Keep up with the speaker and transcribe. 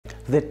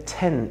the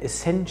 10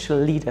 essential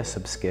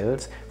leadership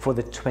skills for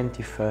the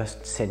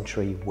 21st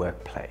century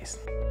workplace.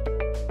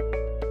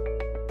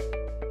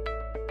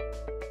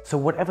 So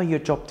whatever your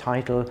job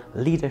title,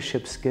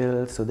 leadership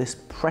skills, so this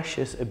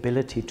precious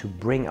ability to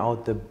bring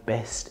out the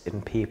best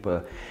in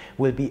people,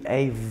 will be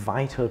a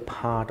vital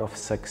part of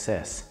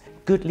success.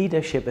 Good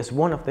leadership is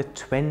one of the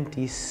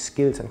 20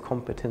 skills and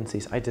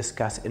competencies I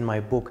discuss in my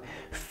book,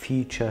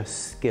 Future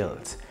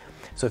Skills.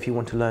 So if you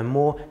want to learn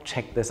more,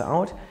 check this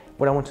out.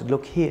 What I want to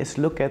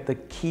look at the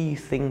key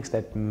things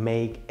that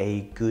make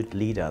a good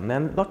leader. And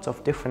then lots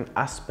of different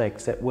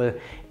aspects that will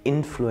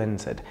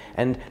influence it.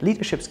 And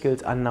leadership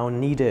skills are now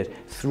needed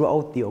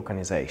throughout the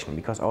organization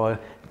because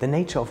the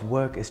nature of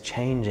work is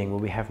changing, where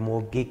we have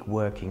more gig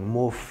working,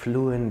 more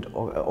fluent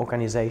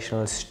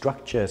organizational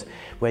structures,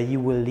 where you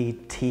will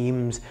lead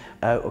teams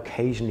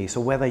occasionally.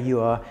 So whether you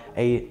are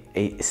a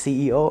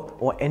CEO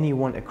or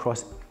anyone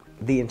across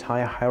the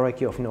entire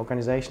hierarchy of an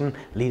organization,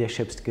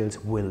 leadership skills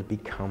will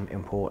become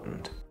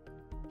important.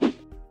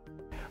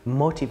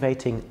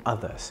 Motivating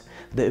others.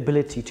 The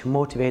ability to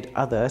motivate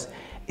others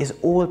is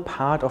all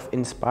part of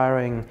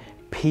inspiring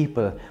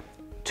people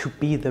to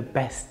be the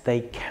best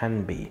they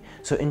can be.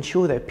 So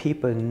ensure that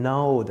people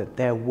know that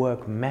their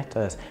work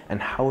matters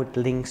and how it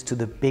links to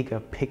the bigger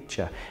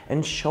picture,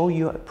 and show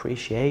your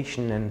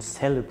appreciation and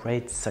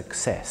celebrate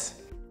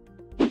success.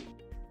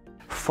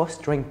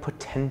 Fostering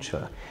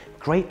potential.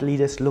 Great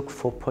leaders look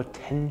for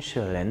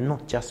potential and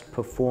not just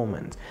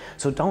performance.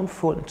 So don't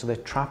fall into the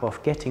trap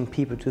of getting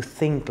people to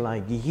think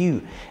like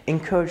you.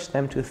 Encourage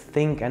them to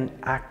think and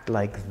act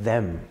like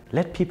them.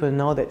 Let people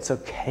know that it's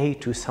okay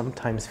to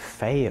sometimes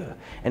fail,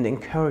 and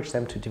encourage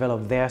them to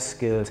develop their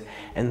skills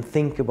and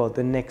think about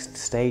the next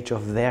stage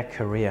of their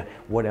career,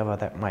 whatever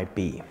that might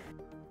be.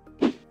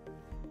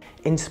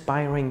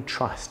 Inspiring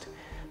trust.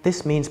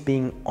 This means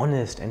being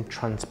honest and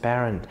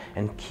transparent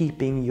and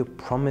keeping your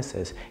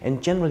promises,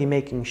 and generally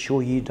making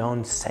sure you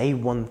don't say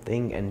one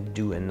thing and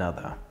do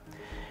another.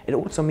 It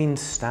also means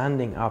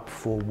standing up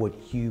for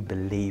what you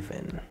believe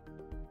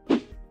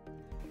in.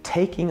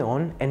 Taking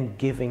on and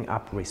giving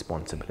up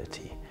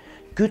responsibility.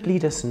 Good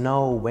leaders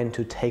know when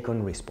to take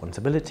on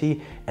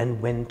responsibility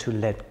and when to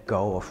let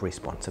go of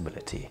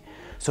responsibility.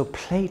 So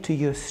play to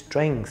your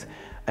strength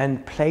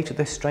and play to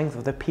the strength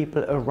of the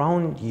people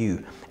around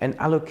you, and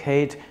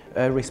allocate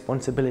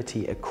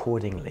responsibility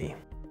accordingly.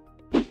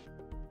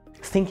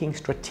 Thinking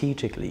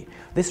strategically.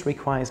 This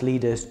requires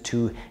leaders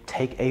to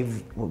take a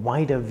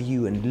wider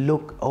view and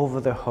look over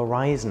the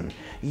horizon.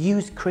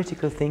 Use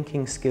critical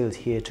thinking skills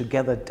here to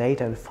gather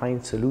data and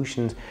find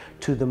solutions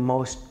to the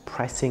most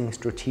pressing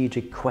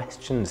strategic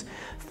questions.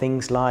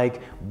 Things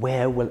like,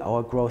 where will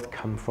our growth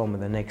come from in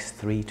the next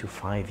 3 to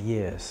 5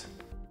 years?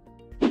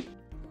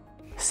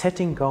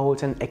 Setting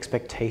goals and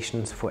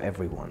expectations for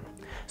everyone.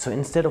 So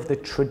instead of the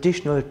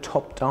traditional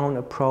top-down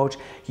approach,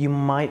 you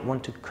might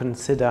want to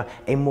consider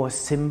a more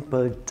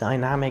simple,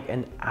 dynamic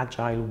and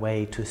agile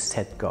way to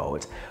set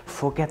goals.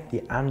 Forget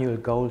the annual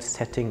goal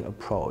setting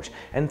approach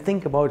and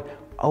think about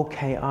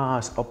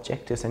OKRs,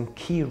 objectives and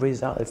key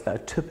results that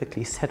are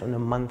typically set on a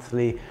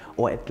monthly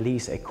or at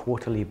least a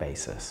quarterly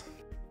basis.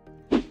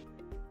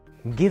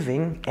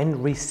 Giving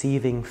and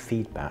receiving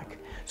feedback.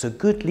 So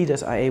good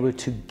leaders are able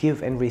to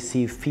give and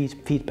receive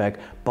feedback,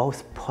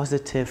 both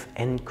positive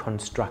and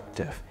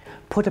constructive.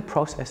 Put a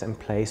process in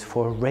place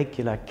for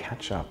regular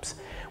catch-ups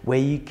where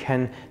you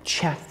can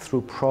chat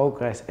through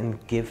progress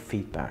and give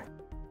feedback.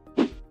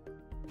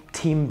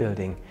 Team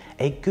building.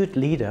 A good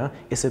leader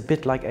is a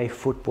bit like a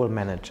football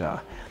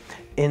manager,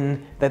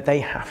 in that they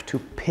have to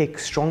pick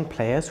strong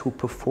players who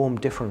perform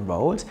different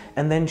roles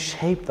and then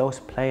shape those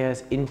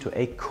players into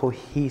a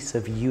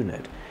cohesive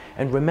unit.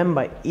 And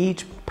remember,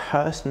 each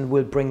person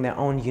will bring their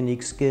own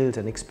unique skills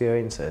and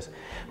experiences,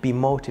 be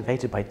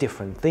motivated by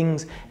different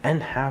things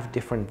and have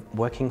different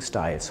working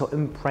styles. So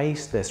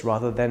embrace this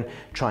rather than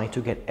trying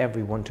to get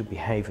everyone to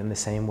behave in the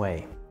same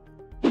way.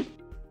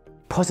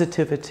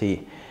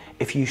 Positivity.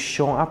 If you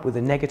show up with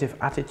a negative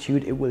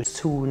attitude, it will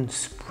soon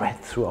spread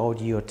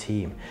throughout your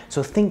team.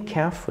 So think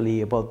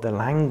carefully about the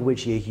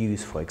language you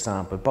use, for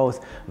example,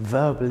 both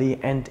verbally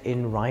and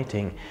in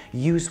writing.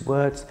 Use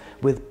words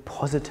with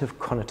positive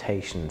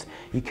connotations.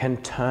 You can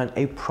turn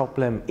a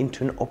problem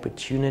into an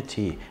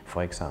opportunity,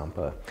 for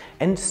example,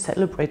 and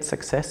celebrate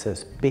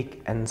successes,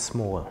 big and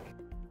small.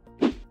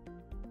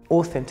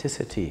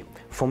 Authenticity.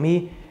 For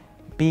me,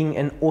 being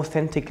an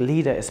authentic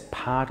leader is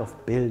part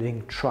of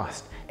building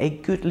trust. A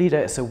good leader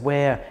is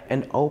aware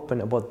and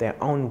open about their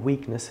own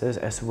weaknesses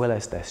as well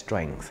as their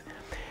strengths.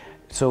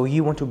 So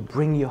you want to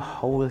bring your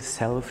whole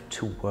self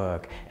to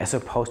work, as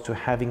opposed to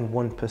having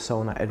one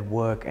persona at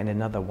work and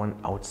another one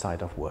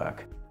outside of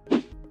work.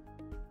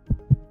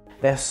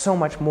 There's so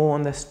much more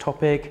on this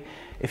topic.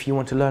 If you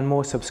want to learn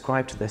more,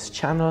 subscribe to this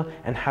channel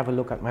and have a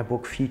look at my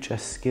book Future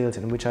Skills,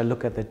 in which I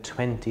look at the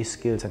 20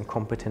 skills and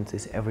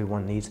competencies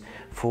everyone needs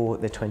for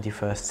the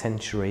 21st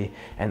century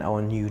and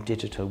our new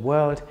digital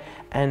world.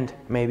 And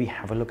maybe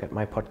have a look at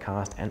my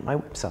podcast and my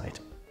website.